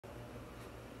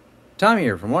Tom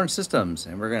here from Lawrence Systems,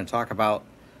 and we're going to talk about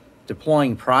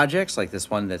deploying projects like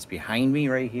this one that's behind me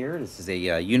right here. This is a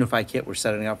UniFi kit we're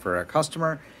setting up for a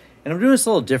customer, and I'm doing this a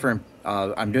little different.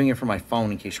 I'm doing it from my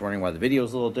phone in case you're wondering why the video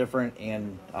is a little different,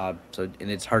 and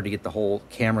it's hard to get the whole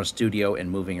camera studio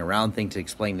and moving around thing to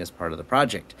explain this part of the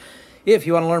project. If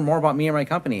you want to learn more about me or my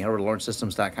company, head over to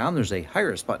lawrencesystems.com. There's a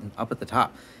Hire Us button up at the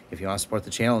top. If you want to support the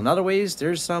channel in other ways,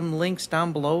 there's some links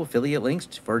down below, affiliate links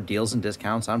for deals and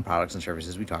discounts on products and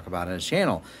services we talk about on this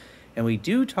channel. And we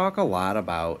do talk a lot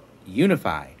about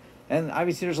UniFi. And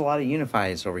obviously there's a lot of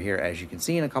UniFis over here, as you can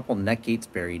see, and a couple NetGates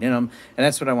buried in them. And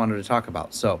that's what I wanted to talk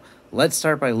about. So let's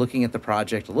start by looking at the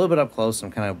project a little bit up close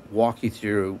and kind of walk you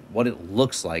through what it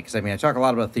looks like. Because I mean, I talk a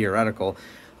lot about theoretical,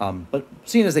 but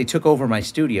seeing as they took over my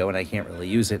studio and I can't really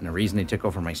use it, and the reason they took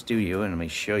over my studio, and let me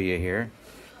show you here,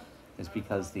 is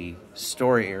because the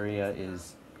store area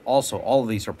is also, all of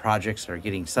these are projects that are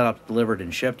getting set up, delivered,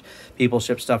 and shipped. People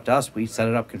ship stuff to us, we set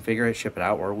it up, configure it, ship it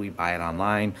out, or we buy it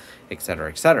online, etc.,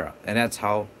 etc. And that's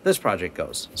how this project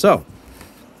goes. So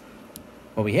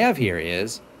what we have here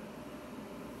is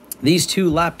these two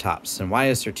laptops. And why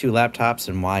is there two laptops,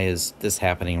 and why is this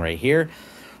happening right here?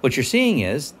 What you're seeing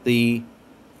is the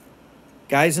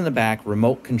guys in the back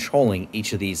remote controlling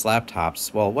each of these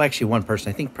laptops. Well, actually one person,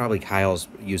 I think probably Kyle's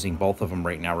using both of them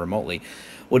right now remotely.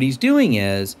 What he's doing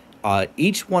is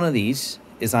each one of these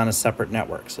is on a separate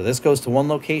network. So this goes to one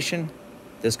location,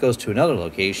 this goes to another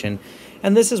location,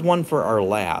 and this is one for our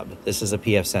lab. This is a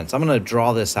pfSense. I'm going to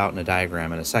draw this out in a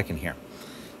diagram in a second here.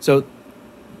 So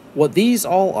what these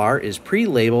all are is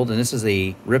pre-labeled, and this is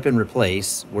a rip and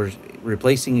replace. We're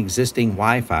replacing existing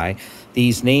Wi-Fi.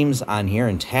 These names on here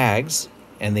and tags,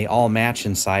 and they all match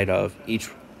inside of each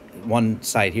one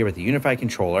side here with the UniFi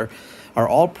controller, are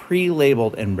all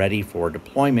pre-labeled and ready for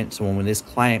deployment. So when this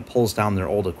client pulls down their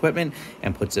old equipment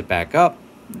and puts it back up,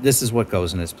 this is what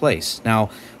goes in its place. Now,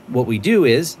 what we do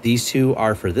is these two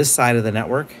are for this side of the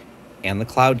network and the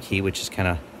cloud key, which is kind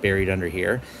of buried under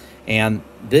here. And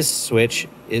this switch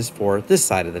is for this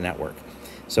side of the network.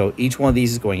 So each one of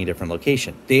these is going a different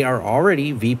location. They are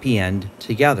already VPN'd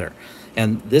together.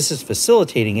 And this is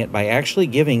facilitating it by actually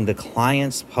giving the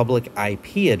client's public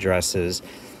IP addresses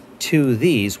to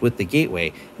these with the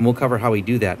gateway. And we'll cover how we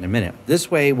do that in a minute.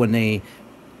 This way, when they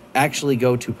actually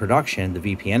go to production, the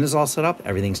VPN is all set up,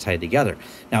 everything's tied together.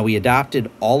 Now, we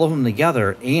adopted all of them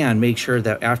together and make sure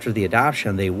that after the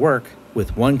adoption, they work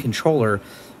with one controller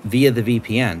via the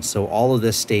VPN. So all of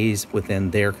this stays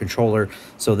within their controller.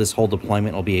 So this whole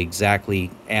deployment will be exactly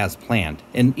as planned.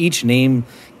 And each name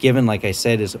given, like I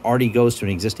said, already goes to an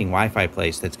existing Wi-Fi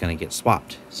place that's going to get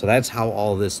swapped. So that's how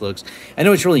all of this looks. I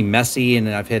know it's really messy, and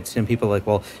I've had some people like,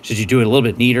 well, should you do it a little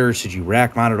bit neater? Should you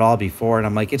rack mount it all before? And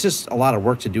I'm like, it's just a lot of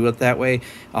work to do it that way.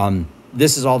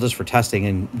 This is all just for testing,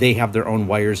 and they have their own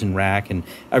wires and rack and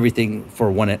everything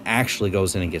for when it actually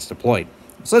goes in and gets deployed.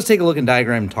 So let's take a look at the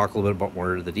diagram and talk a little bit about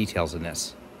more of the details in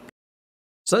this.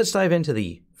 So let's dive into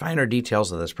the finer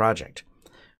details of this project.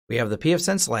 We have the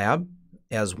pfSense lab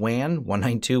as WAN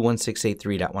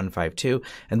 192.168.3.152,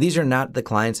 and these are not the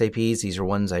client's IPs. These are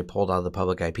ones I pulled out of the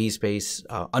public IP space,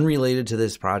 unrelated to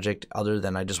this project, other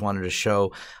than I just wanted to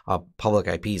show public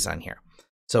IPs on here.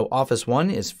 So Office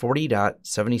 1 is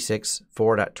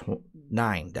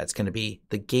 40.76.4.9. That's going to be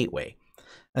the gateway.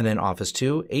 And then Office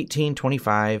 2,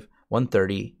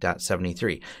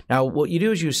 18.25.130.73. Now, what you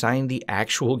do is you assign the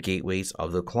actual gateways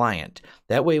of the client.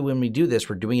 That way, when we do this,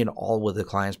 we're doing it all with the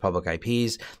client's public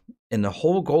IPs. And the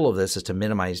whole goal of this is to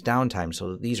minimize downtime.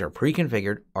 So these are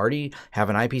pre-configured, already have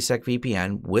an IPsec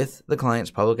VPN with the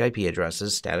client's public IP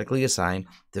addresses statically assigned,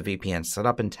 the VPN set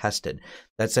up and tested.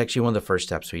 That's actually one of the first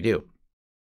steps we do.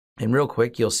 And real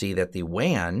quick, you'll see that the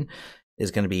WAN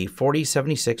is going to be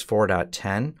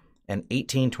 40.76.4.10 and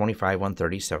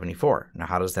 18.25.130.74. Now,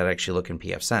 how does that actually look in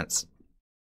pfSense?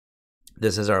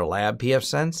 This is our lab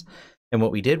pfSense. And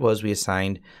what we did was we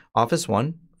assigned Office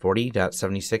 1,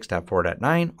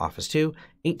 40.76.4.9, Office 2,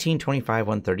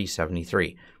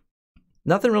 18.25.130.73.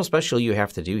 Nothing real special you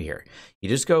have to do here. You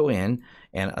just go in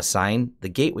and assign the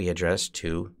gateway address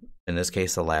to, in this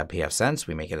case, the lab pfSense.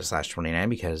 We make it a /29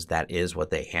 because that is what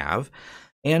they have.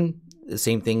 And the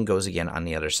same thing goes again on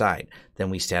the other side. Then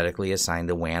we statically assign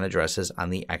the WAN addresses on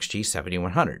the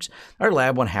XG-7100s. Our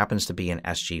lab one happens to be an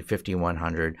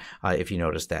SG-5100, if you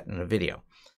noticed that in the video.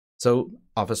 So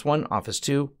Office 1, Office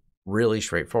 2, really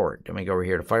straightforward. Then we go over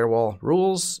here to Firewall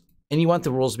Rules, and you want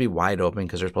the rules to be wide open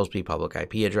because they're supposed to be public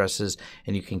IP addresses,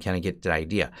 and you can kind of get the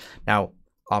idea. Now,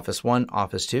 Office 1,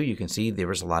 Office 2, you can see there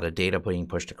was a lot of data being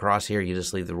pushed across here. You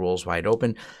just leave the rules wide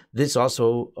open. This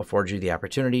also affords you the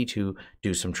opportunity to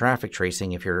do some traffic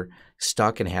tracing if you're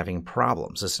stuck and having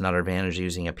problems. This is another advantage of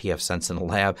using a pfSense in the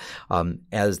lab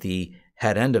as the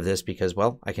head end of this, because,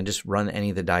 well, I can just run any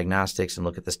of the diagnostics and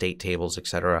look at the state tables,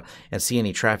 etc., and see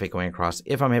any traffic going across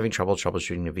if I'm having trouble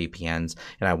troubleshooting the VPNs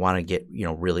and I want to get,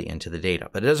 really into the data.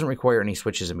 But it doesn't require any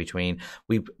switches in between.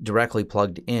 We've directly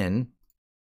plugged in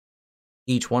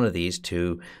each one of these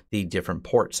to the different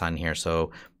ports on here.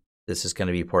 So this is going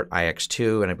to be port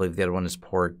IX2, and I believe the other one is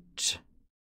port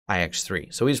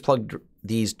IX3. So we just plugged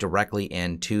these directly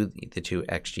into the two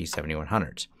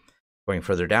XG-7100s. Going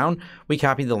further down, we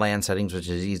copied the LAN settings, which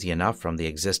is easy enough from the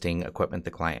existing equipment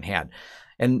the client had.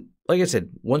 And like I said,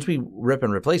 once we rip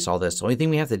and replace all this, the only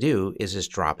thing we have to do is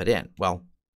just drop it in. Well,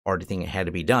 or the thing that had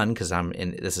to be done, because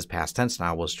this is past tense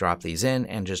now, was drop these in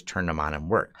and just turn them on and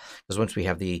work. Because once we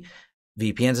have the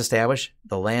VPNs established,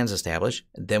 the LANs established,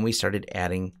 then we started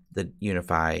adding the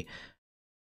UniFi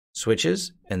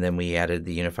switches, and then we added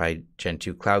the UniFi Gen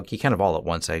 2 Cloud Key, kind of all at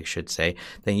once, I should say.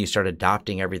 Then you start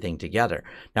adopting everything together.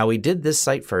 Now, we did this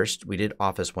site first, we did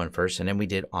Office 1 first, and then we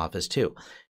did Office 2.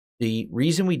 The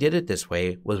reason we did it this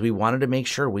way was we wanted to make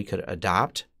sure we could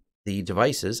adopt the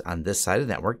devices on this side of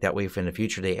the network. That way, if in the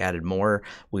future they added more,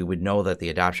 we would know that the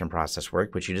adoption process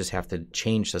worked, but you just have to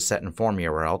change the set and form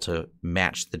URL to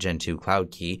match the Gen 2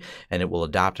 Cloud Key, and it will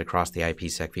adopt across the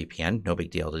IPsec VPN. No big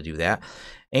deal to do that.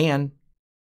 And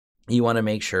you want to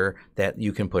make sure that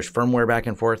you can push firmware back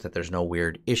and forth, that there's no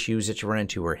weird issues that you run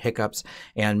into or hiccups.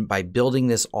 And by building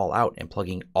this all out and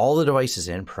plugging all the devices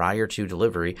in prior to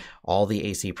delivery, all the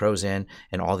AC pros in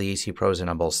and all the AC pros in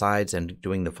on both sides, and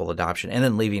doing the full adoption and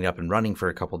then leaving it up and running for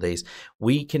a couple of days,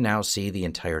 we can now see the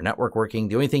entire network working.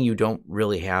 The only thing you don't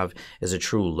really have is a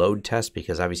true load test,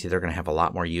 because obviously they're going to have a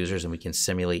lot more users and we can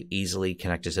simulate easily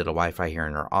connected to the Wi-Fi here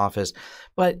in our office.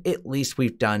 But at least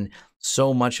we've done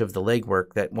so much of the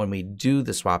legwork that when we do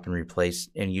the swap and replace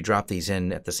and you drop these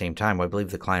in at the same time, I believe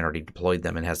the client already deployed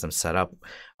them and has them set up,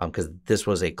 because this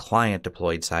was a client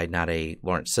deployed side, not a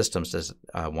Lawrence Systems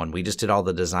one. We just did all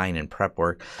the design and prep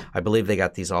work. I believe they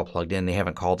got these all plugged in. They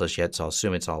haven't called us yet, so I'll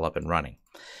assume it's all up and running.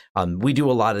 We do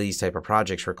a lot of these type of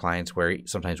projects for clients where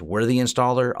sometimes we're the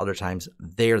installer, other times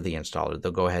they're the installer.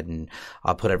 They'll go ahead and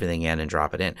put everything in and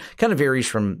drop it in. Kind of varies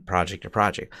from project to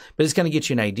project, but it's going to get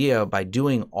you an idea. By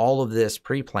doing all of this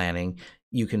pre-planning,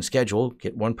 you can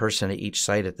get one person at each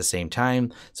site at the same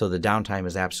time, so the downtime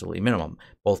is absolutely minimum.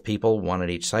 Both people, one at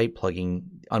each site,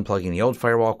 unplugging the old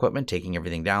firewall equipment, taking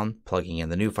everything down, plugging in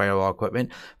the new firewall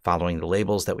equipment, following the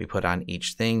labels that we put on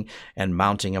each thing, and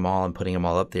mounting them all and putting them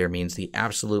all up there means the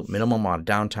absolute minimum amount of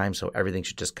downtime, so everything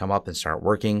should just come up and start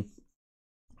working,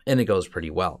 and it goes pretty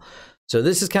well. So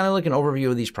this is kind of like an overview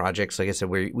of these projects. Like I said,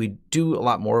 we do a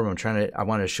lot more of them. I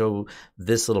want to show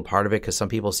this little part of it because some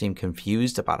people seem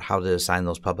confused about how to assign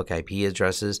those public IP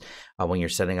addresses when you're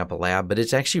setting up a lab, but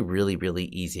it's actually really, really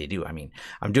easy to do. I mean,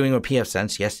 I'm doing with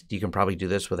pfSense. Yes, you can probably do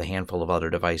this with a handful of other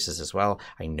devices as well.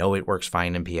 I know it works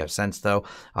fine in pfSense though.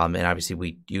 And obviously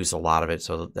we use a lot of it.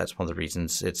 So that's one of the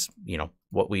reasons it's,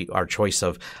 our choice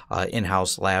of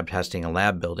in-house lab testing and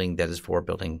lab building that is for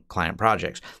building client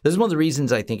projects. This is one of the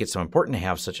reasons I think it's so important to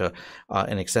have such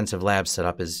an extensive lab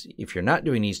setup. Is if you're not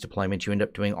doing these deployments, you end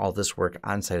up doing all this work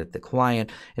on site at the client,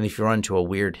 and if you run into a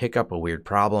weird hiccup, a weird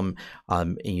problem,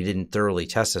 and you didn't thoroughly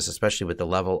test this, especially with the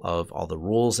level of all the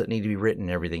rules that need to be written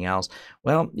and everything else,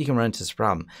 well, you can run into this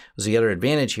problem. So the other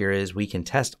advantage here is we can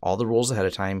test all the rules ahead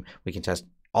of time. We can test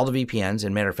all the VPNs.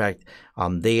 And matter of fact,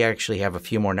 they actually have a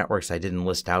few more networks I didn't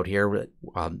list out here,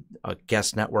 a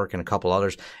guest network and a couple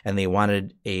others, and they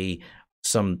wanted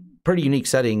some pretty unique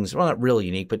settings. Well, not really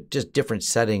unique, but just different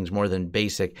settings more than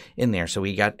basic in there. So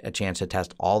we got a chance to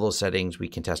test all those settings. We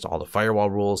can test all the firewall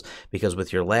rules, because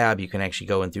with your lab, you can actually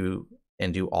go in through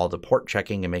and do all the port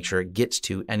checking and make sure it gets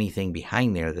to anything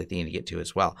behind there that they need to get to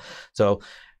as well. So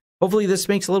hopefully this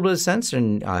makes a little bit of sense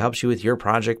and helps you with your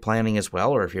project planning as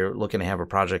well. Or if you're looking to have a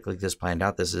project like this planned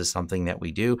out, this is something that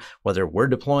we do, whether we're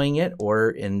deploying it or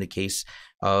in the case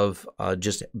of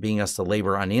just being us the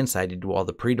labor on the inside to do all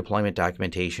the pre-deployment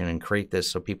documentation and create this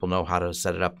so people know how to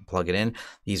set it up and plug it in.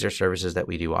 These are services that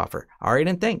we do offer. All right,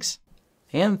 and thanks.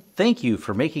 And thank you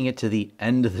for making it to the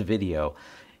end of the video.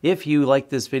 If you like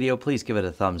this video, please give it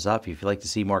a thumbs up. If you'd like to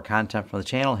see more content from the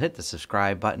channel, hit the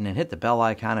subscribe button and hit the bell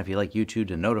icon if you'd like YouTube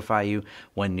to notify you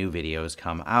when new videos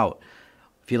come out.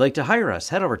 If you'd like to hire us,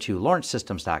 head over to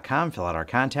lawrencesystems.com, fill out our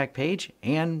contact page,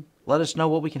 and let us know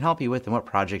what we can help you with and what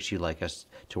projects you'd like us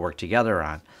to work together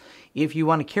on. If you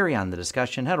want to carry on the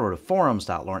discussion, head over to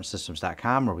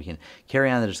forums.lawrencesystems.com, where we can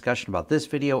carry on the discussion about this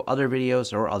video, other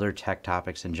videos, or other tech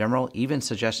topics in general. Even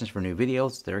suggestions for new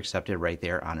videos, they're accepted right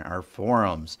there on our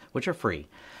forums, which are free.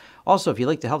 Also, if you'd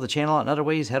like to help the channel out in other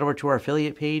ways, head over to our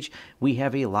affiliate page. We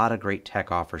have a lot of great tech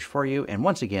offers for you. And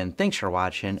once again, thanks for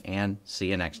watching, and see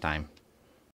you next time.